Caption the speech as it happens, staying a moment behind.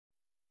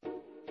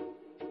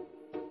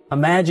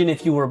Imagine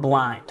if you were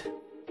blind.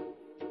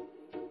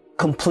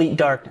 Complete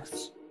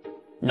darkness.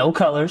 No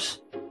colors,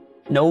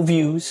 no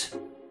views,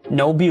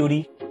 no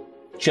beauty,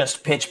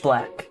 just pitch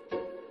black.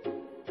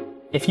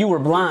 If you were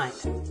blind,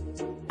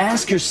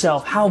 ask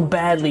yourself how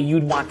badly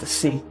you'd want to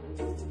see.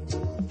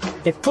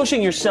 If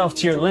pushing yourself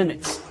to your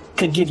limits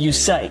could give you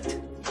sight,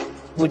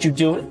 would you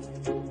do it?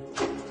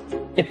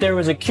 If there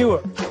was a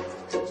cure,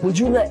 would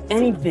you let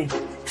anything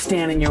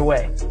stand in your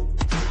way?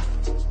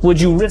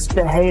 Would you risk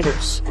the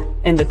haters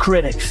and the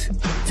critics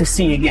to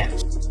see again?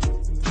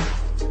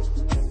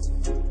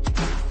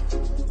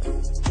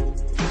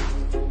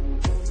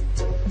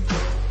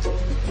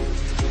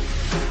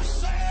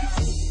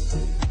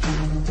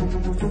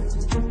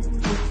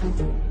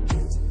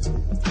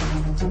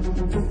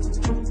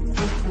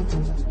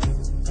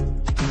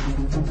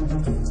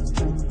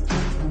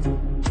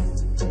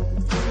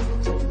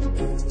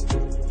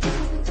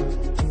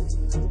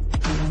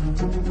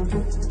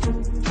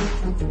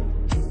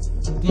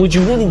 Would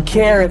you really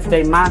care if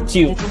they mocked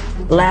you,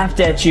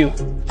 laughed at you,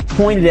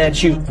 pointed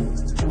at you,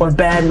 or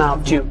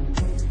badmouthed you?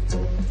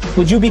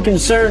 Would you be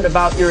concerned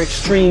about your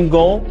extreme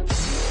goal,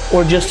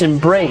 or just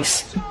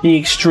embrace the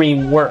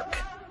extreme work?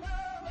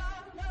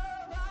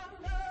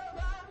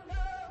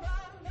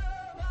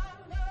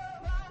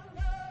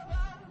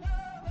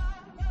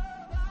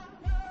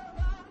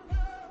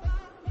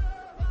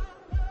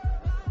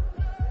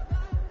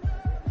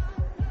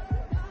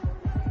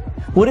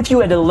 What if you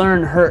had to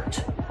learn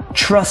hurt,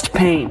 trust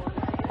pain,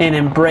 and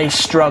embrace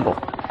struggle?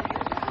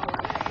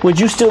 Would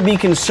you still be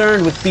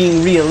concerned with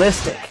being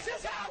realistic?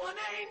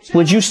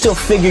 Would you still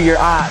figure your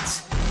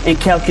odds and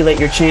calculate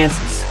your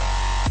chances?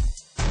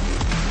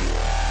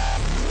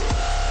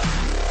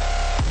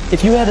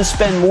 If you had to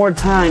spend more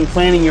time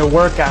planning your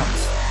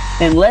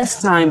workouts and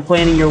less time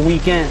planning your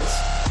weekends,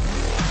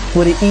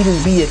 would it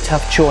even be a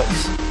tough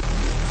choice?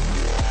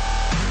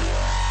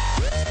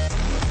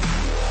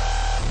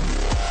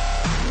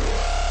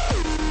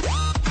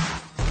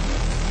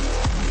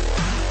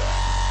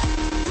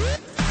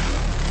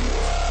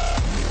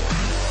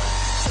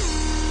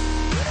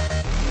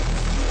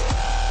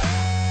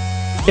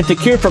 If the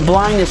cure for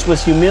blindness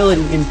was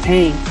humility and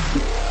pain,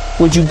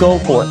 would you go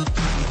for it?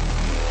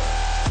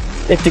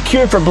 If the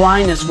cure for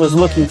blindness was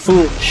looking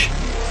foolish,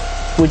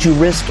 would you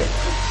risk it?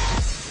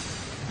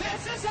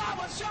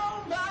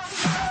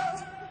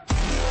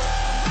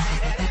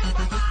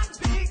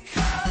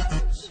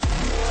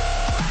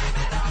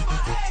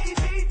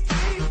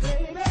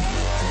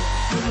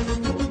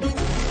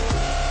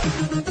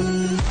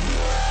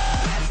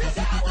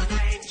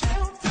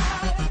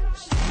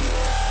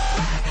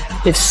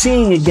 If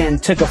seeing again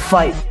took a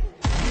fight,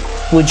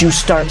 would you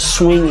start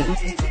swinging?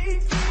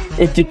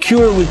 If the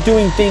cure was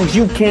doing things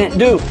you can't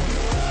do,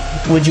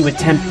 would you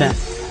attempt them?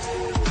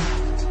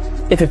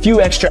 If a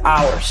few extra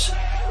hours,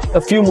 a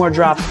few more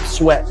drops of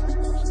sweat,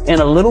 and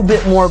a little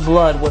bit more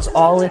blood was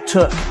all it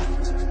took,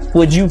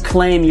 would you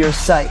claim your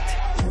sight?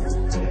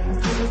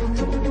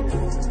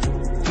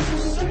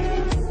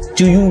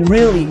 Do you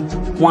really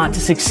want to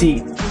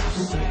succeed?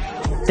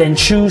 Then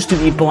choose to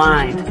be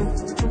blind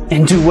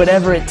and do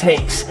whatever it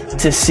takes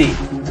to see.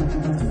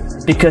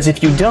 Because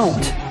if you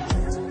don't,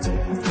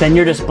 then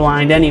you're just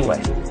blind anyway.